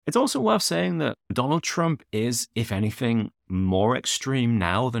It's also worth saying that Donald Trump is, if anything, more extreme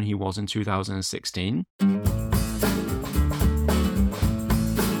now than he was in 2016.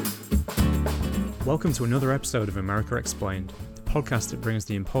 Welcome to another episode of America Explained, the podcast that brings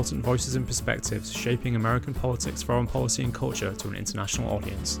the important voices and perspectives shaping American politics, foreign policy and culture to an international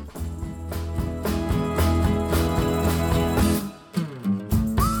audience.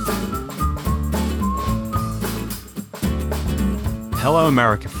 Hello,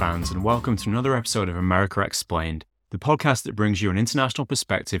 America fans, and welcome to another episode of America Explained, the podcast that brings you an international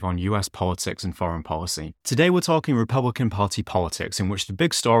perspective on US politics and foreign policy. Today we're talking Republican Party politics, in which the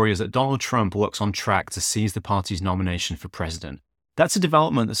big story is that Donald Trump looks on track to seize the party's nomination for president. That's a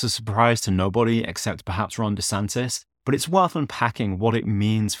development that's a surprise to nobody except perhaps Ron DeSantis, but it's worth unpacking what it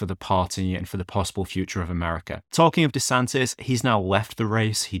means for the party and for the possible future of America. Talking of DeSantis, he's now left the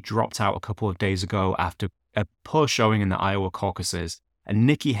race. He dropped out a couple of days ago after a poor showing in the Iowa caucuses, and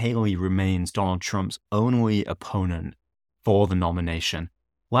Nikki Haley remains Donald Trump's only opponent for the nomination.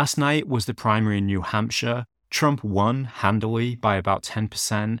 Last night was the primary in New Hampshire. Trump won handily by about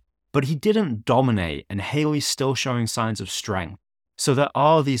 10%, but he didn't dominate, and Haley's still showing signs of strength. So there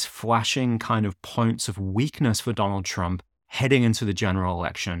are these flashing kind of points of weakness for Donald Trump heading into the general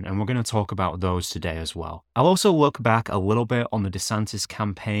election, and we're going to talk about those today as well. I'll also look back a little bit on the DeSantis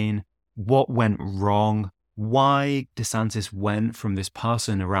campaign, what went wrong, why DeSantis went from this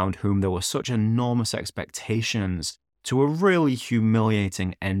person around whom there were such enormous expectations to a really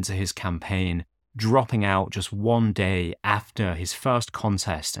humiliating end to his campaign, dropping out just one day after his first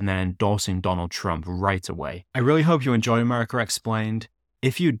contest and then endorsing Donald Trump right away. I really hope you enjoy America Explained.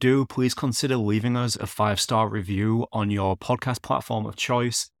 If you do, please consider leaving us a 5-star review on your podcast platform of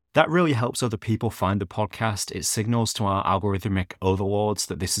choice. That really helps other people find the podcast. It signals to our algorithmic overlords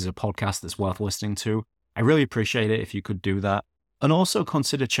that this is a podcast that's worth listening to. I really appreciate it if you could do that. And also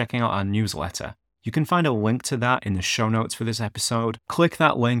consider checking out our newsletter. You can find a link to that in the show notes for this episode. Click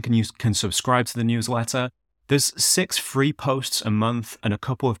that link and you can subscribe to the newsletter. There's 6 free posts a month and a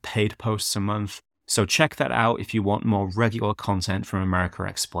couple of paid posts a month. So check that out if you want more regular content from America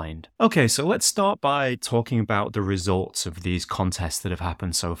Explained. Okay, so let's start by talking about the results of these contests that have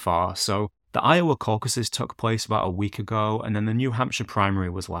happened so far. So the Iowa caucuses took place about a week ago, and then the New Hampshire primary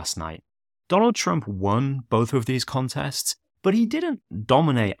was last night. Donald Trump won both of these contests, but he didn't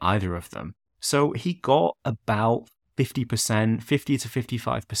dominate either of them. So he got about 50%, 50 to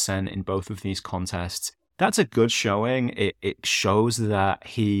 55% in both of these contests. That's a good showing. It shows that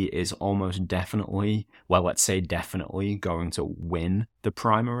he is almost definitely, well, let's say definitely going to win the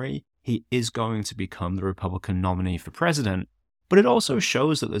primary. He is going to become the Republican nominee for president. But it also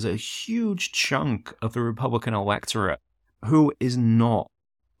shows that there's a huge chunk of the Republican electorate who is not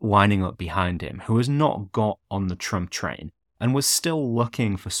lining up behind him, who has not got on the Trump train and was still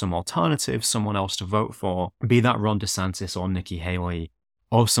looking for some alternative, someone else to vote for, be that Ron DeSantis or Nikki Haley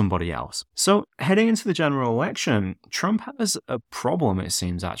or somebody else. So heading into the general election, Trump has a problem, it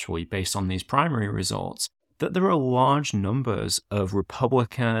seems actually, based on these primary results, that there are large numbers of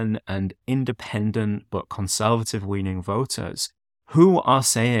Republican and independent but conservative-leaning voters who are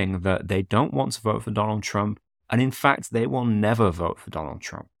saying that they don't want to vote for Donald Trump, and in fact, they will never vote for Donald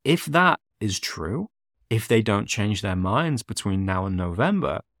Trump. If that is true, if they don't change their minds between now and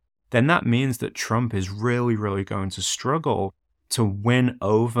November, then that means that Trump is really, really going to struggle to win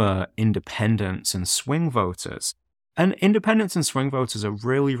over independents and swing voters. And independents and swing voters are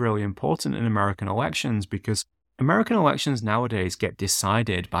really, really important in American elections because American elections nowadays get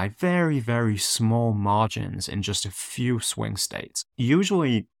decided by very, very small margins in just a few swing states.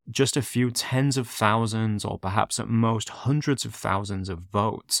 Usually just a few tens of thousands or perhaps at most hundreds of thousands of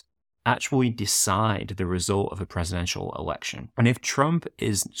votes actually decide the result of a presidential election. And if Trump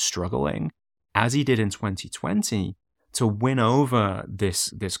is struggling, as he did in 2020, to win over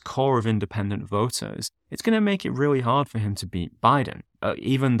this core of independent voters, it's going to make it really hard for him to beat Biden,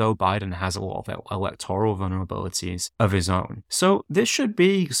 even though Biden has a lot of electoral vulnerabilities of his own. So this should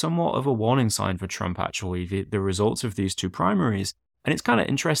be somewhat of a warning sign for Trump, actually, the results of these two primaries. And it's kind of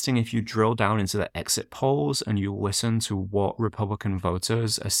interesting if you drill down into the exit polls and you listen to what Republican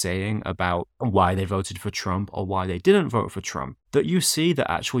voters are saying about why they voted for Trump or why they didn't vote for Trump, that you see that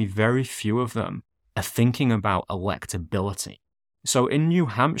actually very few of them are thinking about electability. So in New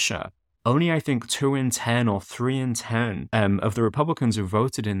Hampshire, only I think 2 in 10 or 3 in 10 of the Republicans who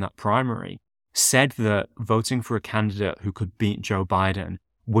voted in that primary said that voting for a candidate who could beat Joe Biden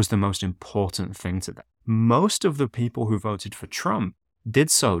was the most important thing to them. Most of the people who voted for Trump did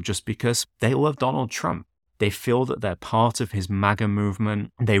so just because they love Donald Trump. They feel that they're part of his MAGA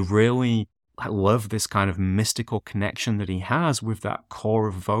movement. They really love this kind of mystical connection that he has with that core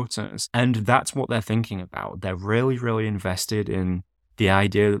of voters. And that's what they're thinking about. They're really, really invested in the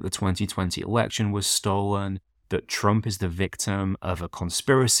idea that the 2020 election was stolen, that Trump is the victim of a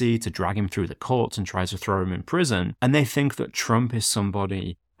conspiracy to drag him through the courts and try to throw him in prison. And they think that Trump is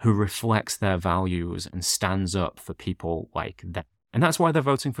somebody who reflects their values and stands up for people like them. And that's why they're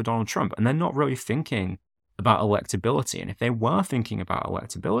voting for Donald Trump. And they're not really thinking about electability. And if they were thinking about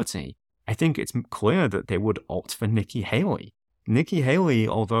electability, I think it's clear that they would opt for Nikki Haley. Nikki Haley,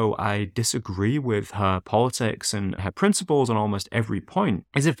 although I disagree with her politics and her principles on almost every point,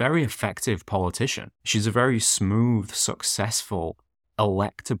 is a very effective politician. She's a very smooth, successful,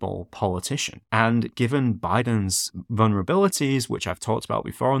 electable politician. And given Biden's vulnerabilities, which I've talked about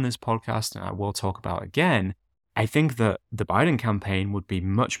before on this podcast and I will talk about again, I think that the Biden campaign would be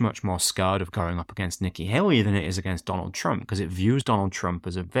much, much more scared of going up against Nikki Haley than it is against Donald Trump, because it views Donald Trump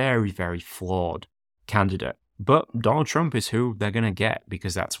as a very, very flawed candidate. But Donald Trump is who they're going to get,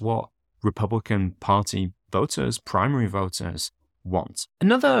 because that's what Republican Party voters, primary voters, want.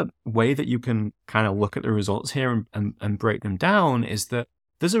 Another way that you can kind of look at the results here and break them down is that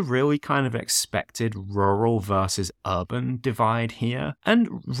there's a really kind of expected rural versus urban divide here.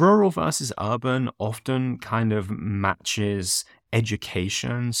 And rural versus urban often kind of matches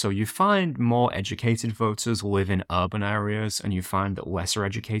education. So you find more educated voters live in urban areas, and you find that lesser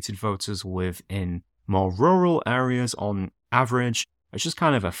educated voters live in more rural areas on average. It's just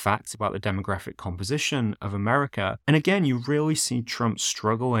kind of a fact about the demographic composition of America. And again, you really see Trump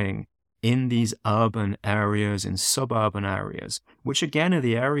struggling in these urban areas, in suburban areas, which again are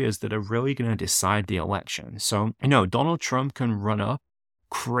the areas that are really going to decide the election. So, Donald Trump can run up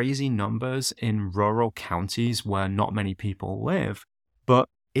crazy numbers in rural counties where not many people live, but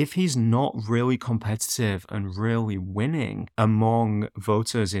if he's not really competitive and really winning among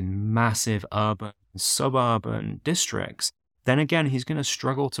voters in massive urban, suburban districts, then again, he's going to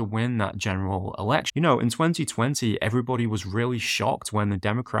struggle to win that general election. In 2020, everybody was really shocked when the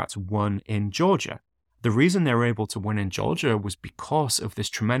Democrats won in Georgia. The reason they were able to win in Georgia was because of this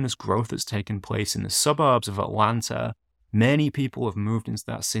tremendous growth that's taken place in the suburbs of Atlanta. Many people have moved into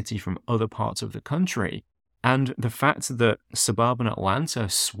that city from other parts of the country. And the fact that suburban Atlanta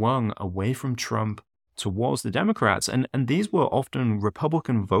swung away from Trump towards the Democrats, and these were often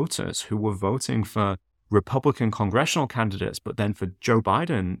Republican voters who were voting for Republican congressional candidates, but then for Joe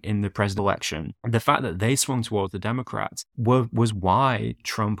Biden in the presidential election, the fact that they swung towards the Democrats was why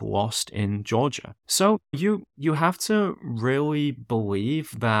Trump lost in Georgia. So you have to really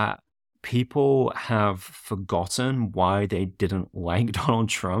believe that people have forgotten why they didn't like Donald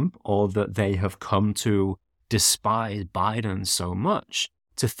Trump, or that they have come to despise Biden so much,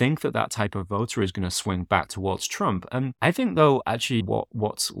 to think that that type of voter is going to swing back towards Trump. And I think, though, actually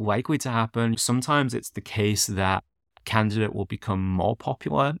what's likely to happen, sometimes it's the case that a candidate will become more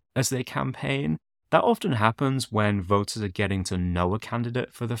popular as they campaign. That often happens when voters are getting to know a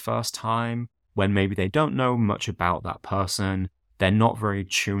candidate for the first time, when maybe they don't know much about that person, they're not very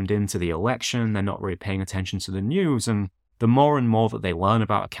tuned into the election, they're not really paying attention to the news, and the more and more that they learn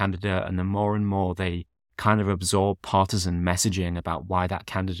about a candidate and the more and more they kind of absorb partisan messaging about why that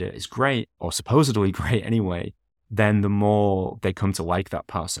candidate is great, or supposedly great anyway, then the more they come to like that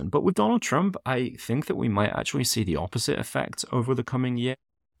person. But with Donald Trump, I think that we might actually see the opposite effect over the coming year.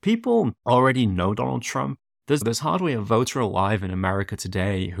 People already know Donald Trump. There's hardly a voter alive in America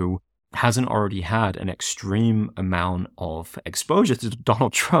today who hasn't already had an extreme amount of exposure to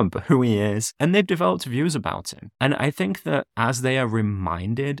Donald Trump, who he is, and they've developed views about him. And I think that as they are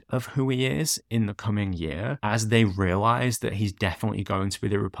reminded of who he is in the coming year, as they realize that he's definitely going to be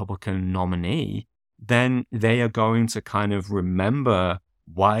the Republican nominee, then they are going to kind of remember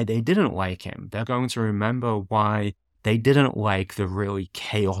why they didn't like him. They're going to remember why they didn't like the really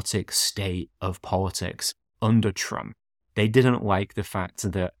chaotic state of politics under Trump. They didn't like the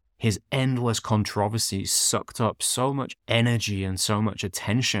fact that his endless controversies sucked up so much energy and so much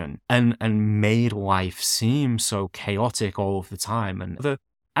attention and made life seem so chaotic all of the time. And the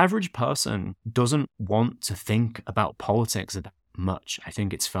average person doesn't want to think about politics that much, I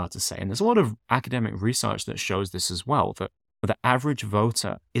think it's fair to say. And there's a lot of academic research that shows this as well, that the average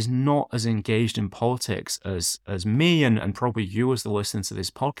voter is not as engaged in politics as me and probably you as the listeners to this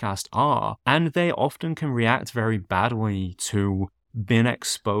podcast are. And they often can react very badly to been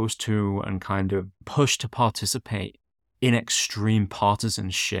exposed to and kind of pushed to participate in extreme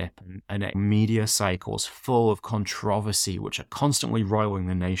partisanship and media cycles full of controversy, which are constantly roiling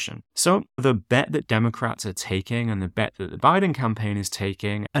the nation. So the bet that Democrats are taking and the bet that the Biden campaign is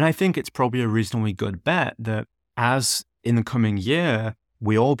taking, and I think it's probably a reasonably good bet, that as in the coming year,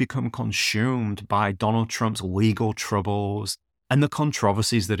 we all become consumed by Donald Trump's legal troubles and the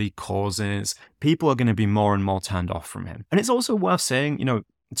controversies that he causes, people are going to be more and more turned off from him. And it's also worth saying,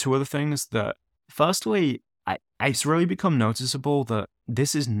 two other things that, firstly, it's really become noticeable that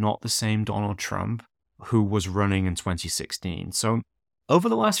this is not the same Donald Trump who was running in 2016. So over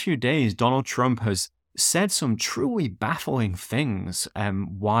the last few days, Donald Trump has said some truly baffling things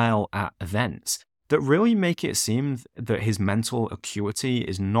while at events that really make it seem that his mental acuity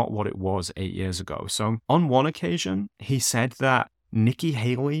is not what it was 8 years ago. So on one occasion, he said that Nikki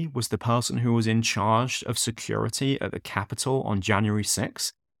Haley was the person who was in charge of security at the Capitol on January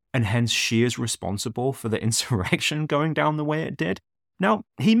 6th, and hence she is responsible for the insurrection going down the way it did. Now,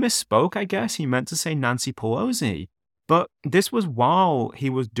 he misspoke, I guess. He meant to say Nancy Pelosi, but this was while he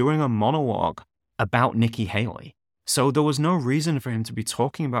was doing a monologue about Nikki Haley. So there was no reason for him to be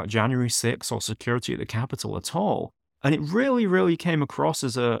talking about January 6th or security at the Capitol at all. And it really, really came across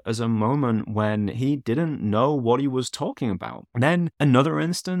as a moment when he didn't know what he was talking about. And then another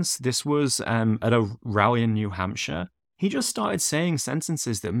instance, this was at a rally in New Hampshire. He just started saying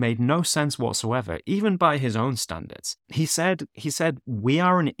sentences that made no sense whatsoever, even by his own standards. He said, "We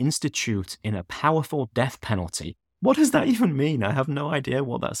are an institute in a powerful death penalty." What does that even mean? I have no idea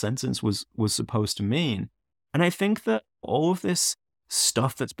what that sentence was supposed to mean. And I think that all of this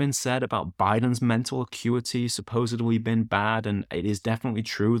stuff that's been said about Biden's mental acuity supposedly been bad, and it is definitely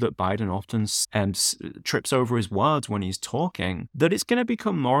true that Biden often trips over his words when he's talking, that it's going to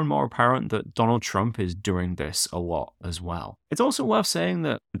become more and more apparent that Donald Trump is doing this a lot as well. It's also worth saying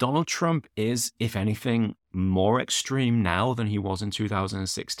that Donald Trump is, if anything, more extreme now than he was in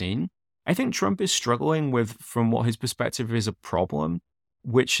 2016. I think Trump is struggling with, from what his perspective is, a problem,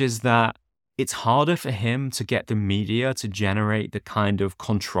 which is that it's harder for him to get the media to generate the kind of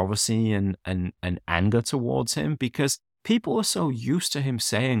controversy and anger towards him because people are so used to him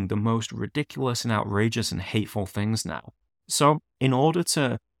saying the most ridiculous and outrageous and hateful things now. So in order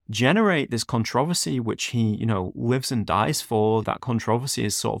to generate this controversy, which he, lives and dies for, that controversy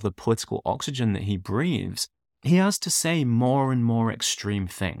is sort of the political oxygen that he breathes, he has to say more and more extreme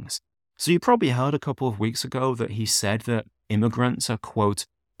things. So you probably heard a couple of weeks ago that he said that immigrants are, quote,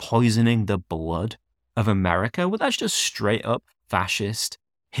 poisoning the blood of America. Well, that's just straight up fascist,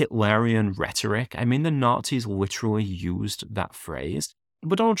 Hitlerian rhetoric. I mean, the Nazis literally used that phrase.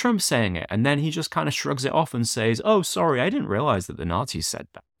 But Donald Trump's saying it, and then he just kind of shrugs it off and says, "Oh, sorry, I didn't realize that the Nazis said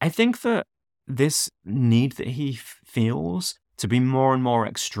that." I think that this need that he feels to be more and more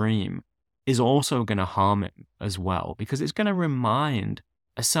extreme is also going to harm him as well, because it's going to remind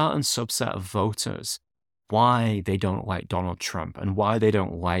a certain subset of voters why they don't like Donald Trump and why they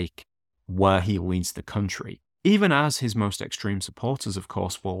don't like where he leads the country, even as his most extreme supporters, of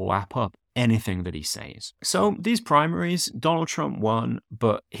course, will lap up anything that he says. So these primaries, Donald Trump won,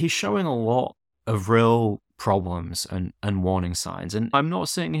 but he's showing a lot of real problems and warning signs. And I'm not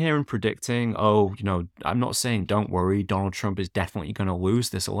sitting here and predicting, I'm not saying don't worry, Donald Trump is definitely going to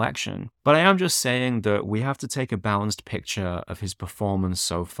lose this election. But I am just saying that we have to take a balanced picture of his performance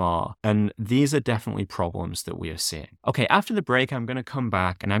so far. And these are definitely problems that we are seeing. Okay, after the break, I'm going to come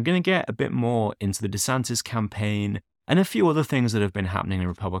back and I'm going to get a bit more into the DeSantis campaign and a few other things that have been happening in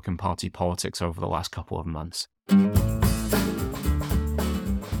Republican Party politics over the last couple of months.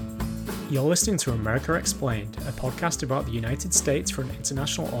 You're listening to America Explained, a podcast about the United States for an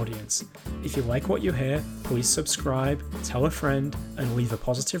international audience. If you like what you hear, please subscribe, tell a friend, and leave a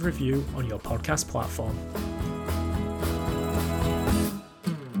positive review on your podcast platform.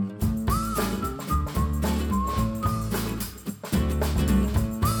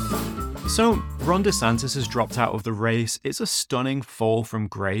 So, Ron DeSantis has dropped out of the race. It's a stunning fall from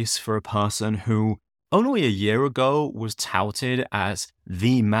grace for a person who only a year ago was touted as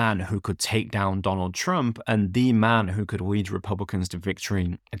the man who could take down Donald Trump and the man who could lead Republicans to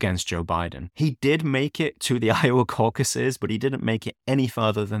victory against Joe Biden. He did make it to the Iowa caucuses, but he didn't make it any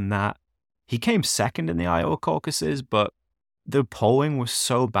further than that. He came second in the Iowa caucuses, but the polling was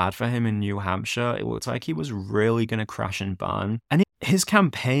so bad for him in New Hampshire, it looked like he was really going to crash and burn. And his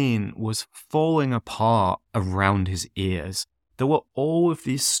campaign was falling apart around his ears. There were all of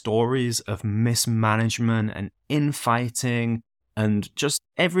these stories of mismanagement and infighting and just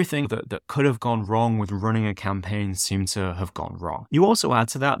everything that could have gone wrong with running a campaign seemed to have gone wrong. You also add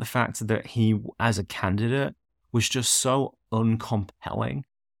to that the fact that he, as a candidate, was just so uncompelling.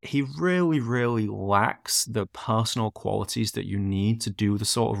 He really, really lacks the personal qualities that you need to do the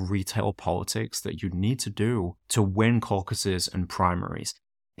sort of retail politics that you need to do to win caucuses and primaries.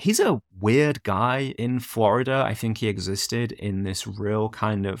 He's a weird guy in Florida. I think he existed in this real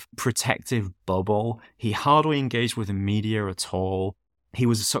kind of protective bubble. He hardly engaged with the media at all. he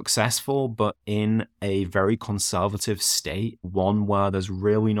was successful, but in a very conservative state, one where there's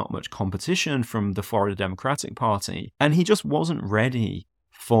really not much competition from the Florida Democratic Party. And he just wasn't ready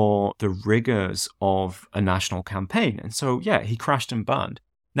for the rigors of a national campaign. And so, yeah, he crashed and burned.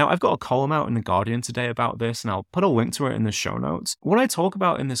 Now, I've got a column out in The Guardian today about this, and I'll put a link to it in the show notes. What I talk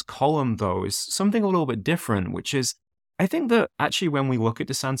about in this column, though, is something a little bit different, which is, I think that actually when we look at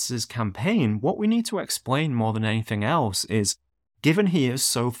DeSantis' campaign, what we need to explain more than anything else is, given he is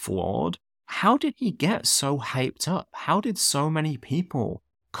so flawed, how did he get so hyped up? How did so many people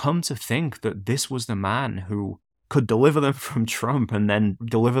come to think that this was the man who could deliver them from Trump and then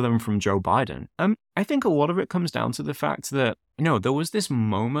deliver them from Joe Biden? I think a lot of it comes down to the fact that, there was this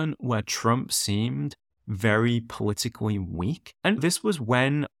moment where Trump seemed very politically weak. And this was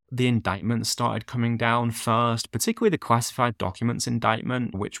when the indictments started coming down first, particularly the classified documents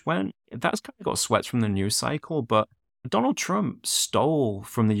indictment, that's kind of got swept from the news cycle. But Donald Trump stole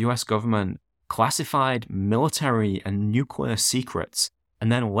from the US government classified military and nuclear secrets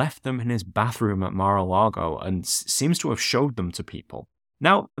and then left them in his bathroom at Mar-a-Lago and seems to have showed them to people.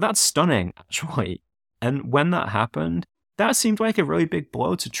 Now, that's stunning, actually. And when that happened, that seemed like a really big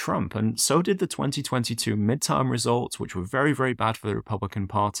blow to Trump. And so did the 2022 midterm results, which were very, very bad for the Republican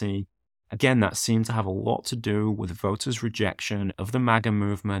Party. Again, that seemed to have a lot to do with voters' rejection of the MAGA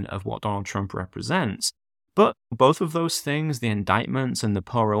movement, of what Donald Trump represents. But both of those things, the indictments and the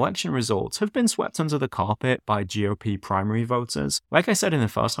poor election results, have been swept under the carpet by GOP primary voters. Like I said in the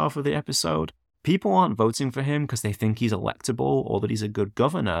first half of the episode, people aren't voting for him because they think he's electable or that he's a good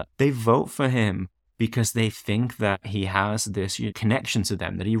governor. They vote for him because they think that he has this connection to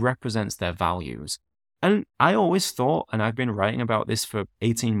them, that he represents their values. And I always thought, and I've been writing about this for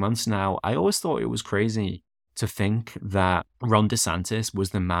 18 months now, I always thought it was crazy to think that Ron DeSantis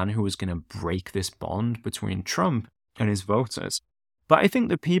was the man who was going to break this bond between Trump and his voters. But I think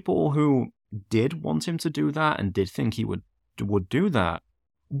the people who did want him to do that and did think he would do that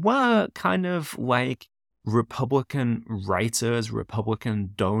were kind of like Republican writers,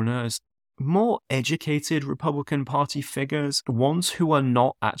 Republican donors, more educated Republican Party figures, ones who are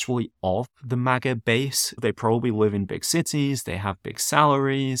not actually of the MAGA base. They probably live in big cities, they have big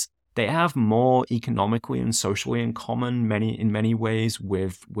salaries, they have more economically and socially in common in many ways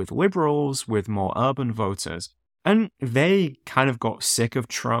with liberals, with more urban voters. And they kind of got sick of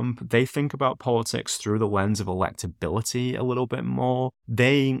Trump. They think about politics through the lens of electability a little bit more.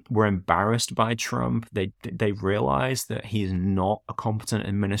 They were embarrassed by Trump. They realized that he's not a competent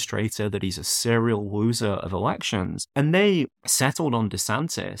administrator, that he's a serial loser of elections. And they settled on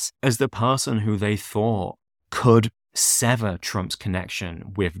DeSantis as the person who they thought could sever Trump's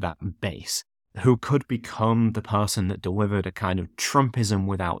connection with that base, who could become the person that delivered a kind of Trumpism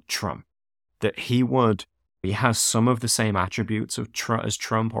without Trump, that he has some of the same attributes as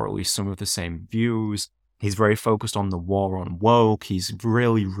Trump, or at least some of the same views. He's very focused on the war on woke. He's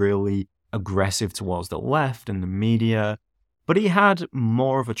really, really aggressive towards the left and the media. But he had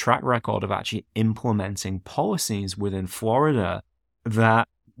more of a track record of actually implementing policies within Florida that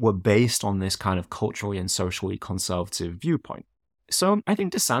were based on this kind of culturally and socially conservative viewpoint. So I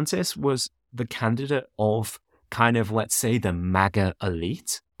think DeSantis was the candidate of kind of, let's say, the MAGA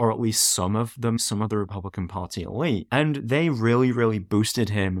elite, or at least some of the Republican Party elite. And they really, really boosted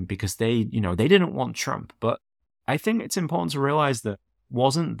him because they didn't want Trump. But I think it's important to realize that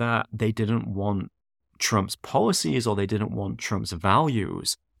wasn't that they didn't want Trump's policies or they didn't want Trump's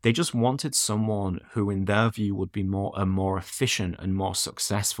values. They just wanted someone who, in their view, would be a more efficient and more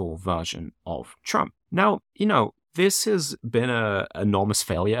successful version of Trump. Now, this has been an enormous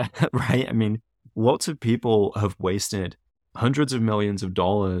failure, right? I mean, lots of people have wasted hundreds of millions of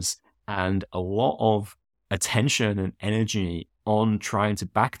dollars and a lot of attention and energy on trying to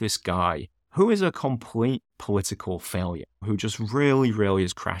back this guy who is a complete political failure, who just really, really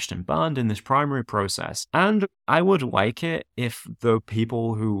has crashed and burned in this primary process. And I would like it if the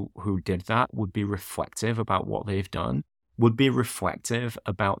people who did that would be reflective about what they've done, would be reflective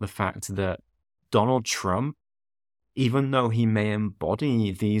about the fact that Donald Trump, even though he may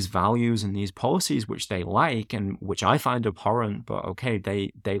embody these values and these policies which they like and which I find abhorrent, but okay,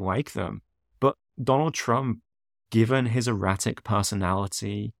 they like them. But Donald Trump, given his erratic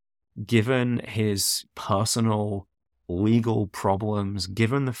personality, given his personal legal problems,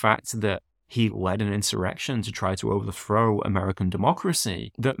 given the fact that he led an insurrection to try to overthrow American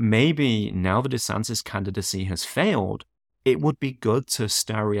democracy, that maybe now the DeSantis candidacy has failed, it would be good to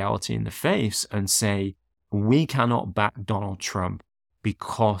stare reality in the face and say, we cannot back Donald Trump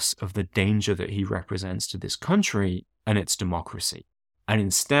because of the danger that he represents to this country and its democracy. And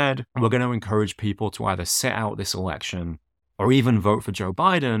instead, we're going to encourage people to either sit out this election or even vote for Joe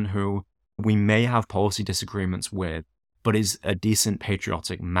Biden, who we may have policy disagreements with, but is a decent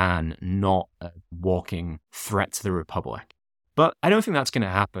patriotic man, not a walking threat to the republic. But I don't think that's going to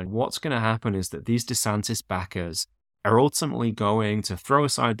happen. What's going to happen is that these DeSantis backers are ultimately going to throw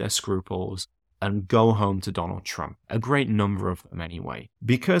aside their scruples and go home to Donald Trump. A great number of them anyway.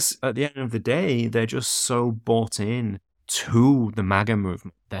 Because at the end of the day, they're just so bought in to the MAGA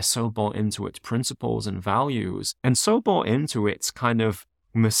movement. They're so bought into its principles and values, and so bought into its kind of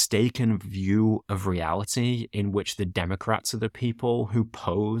mistaken view of reality in which the Democrats are the people who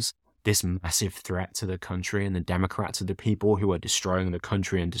pose this massive threat to the country, and the Democrats are the people who are destroying the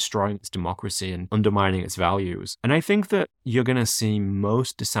country and destroying its democracy and undermining its values. And I think that you're going to see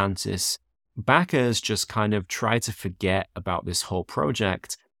most DeSantis backers just kind of try to forget about this whole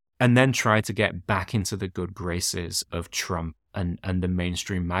project and then try to get back into the good graces of Trump and the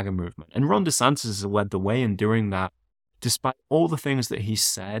mainstream MAGA movement. And Ron DeSantis has led the way in doing that, despite all the things that he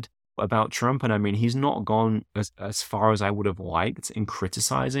said about Trump. And I mean, he's not gone as far as I would have liked in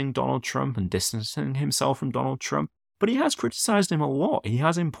criticizing Donald Trump and distancing himself from Donald Trump, but he has criticized him a lot. He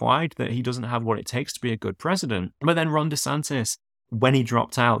has implied that he doesn't have what it takes to be a good president. But then Ron DeSantis, when he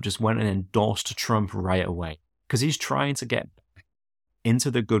dropped out, just went and endorsed Trump right away, because he's trying to get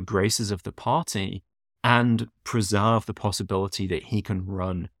into the good graces of the party and preserve the possibility that he can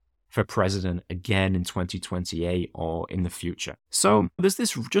run for president again in 2028 or in the future. So there's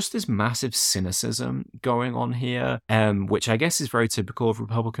this massive cynicism going on here, which I guess is very typical of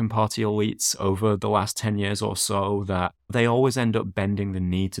Republican Party elites over the last 10 years or so, that they always end up bending the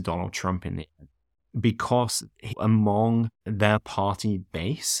knee to Donald Trump in the end, because among their party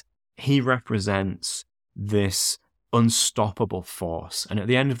base, he represents this unstoppable force. And at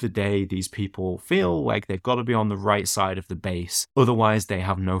the end of the day, these people feel like they've got to be on the right side of the base. Otherwise, they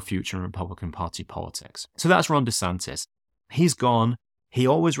have no future in Republican Party politics. So that's Ron DeSantis. He's gone. He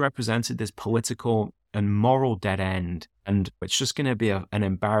always represented this political and moral dead end. And it's just going to be an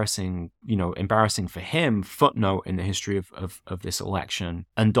embarrassing for him, footnote in the history of this election,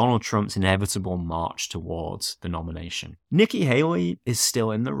 and Donald Trump's inevitable march towards the nomination. Nikki Haley is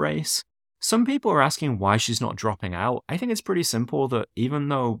still in the race. Some people are asking why she's not dropping out. I think it's pretty simple that even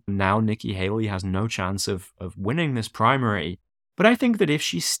though now Nikki Haley has no chance of winning this primary, but I think that if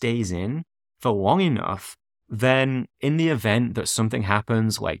she stays in for long enough, then in the event that something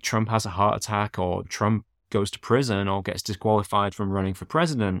happens, like Trump has a heart attack or Trump goes to prison or gets disqualified from running for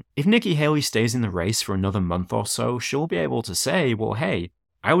president, if Nikki Haley stays in the race for another month or so, she'll be able to say, well, hey,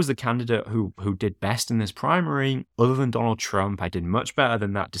 I was the candidate who did best in this primary. Other than Donald Trump, I did much better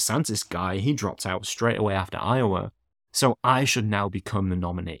than that DeSantis guy. He dropped out straight away after Iowa. So I should now become the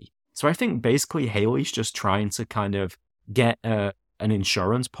nominee. So I think basically Haley's just trying to kind of get an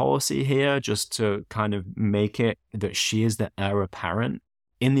insurance policy here, just to kind of make it that she is the heir apparent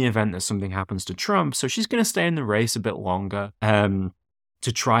in the event that something happens to Trump. So she's going to stay in the race a bit longer to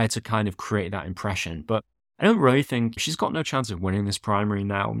try to kind of create that impression. But I don't really think she's got no chance of winning this primary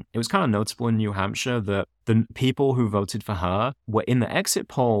now. It was kind of notable in New Hampshire that the people who voted for her were in the exit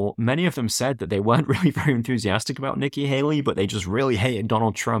poll. Many of them said that they weren't really very enthusiastic about Nikki Haley, but they just really hated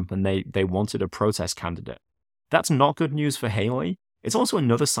Donald Trump and they wanted a protest candidate. That's not good news for Haley. It's also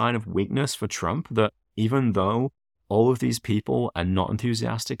another sign of weakness for Trump that even though all of these people are not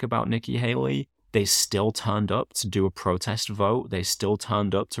enthusiastic about Nikki Haley, they still turned up to do a protest vote. They still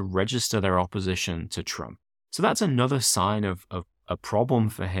turned up to register their opposition to Trump. So that's another sign of a problem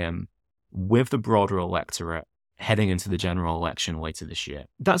for him with the broader electorate heading into the general election later this year.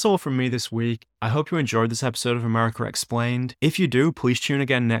 That's all from me this week. I hope you enjoyed this episode of America Explained. If you do, please tune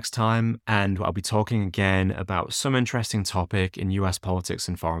again next time, and I'll be talking again about some interesting topic in US politics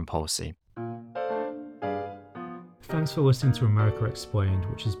and foreign policy. Thanks for listening to America Explained,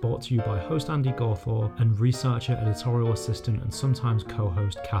 which is brought to you by host Andy Gawthor and researcher, editorial assistant, and sometimes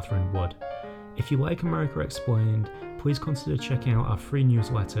co-host Catherine Wood. If you like America Explained, please consider checking out our free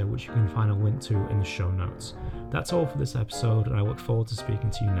newsletter, which you can find a link to in the show notes. That's all for this episode, and I look forward to speaking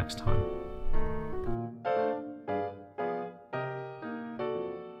to you next time.